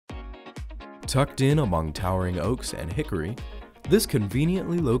Tucked in among towering oaks and hickory, this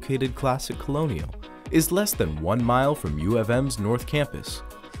conveniently located classic colonial is less than 1 mile from U of M's North Campus,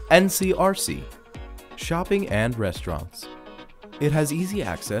 NCRC, shopping and restaurants. It has easy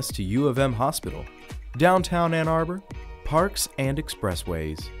access to U of M Hospital, downtown Ann Arbor, parks and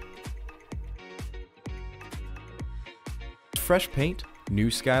expressways. Fresh paint,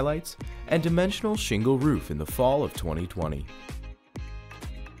 new skylights, and dimensional shingle roof in the fall of 2020.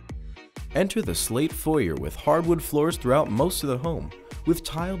 Enter the slate foyer with hardwood floors throughout most of the home, with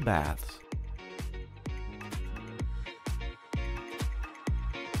tiled baths.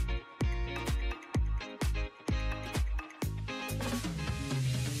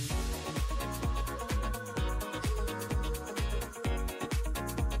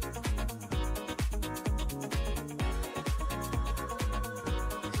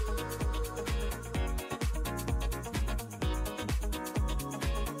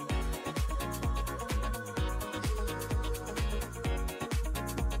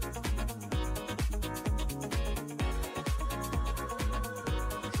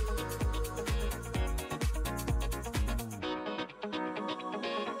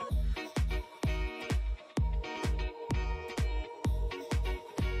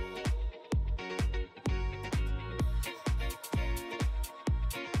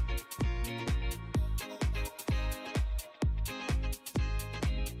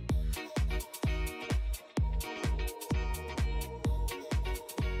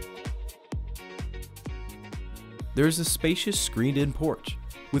 There is a spacious screened-in porch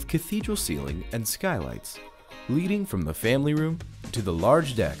with cathedral ceiling and skylights, leading from the family room to the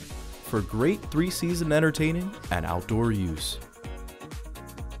large deck for great three-season entertaining and outdoor use.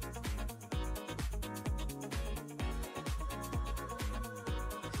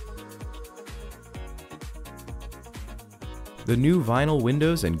 The new vinyl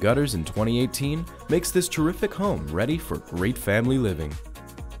windows and gutters in 2018 makes this terrific home ready for great family living.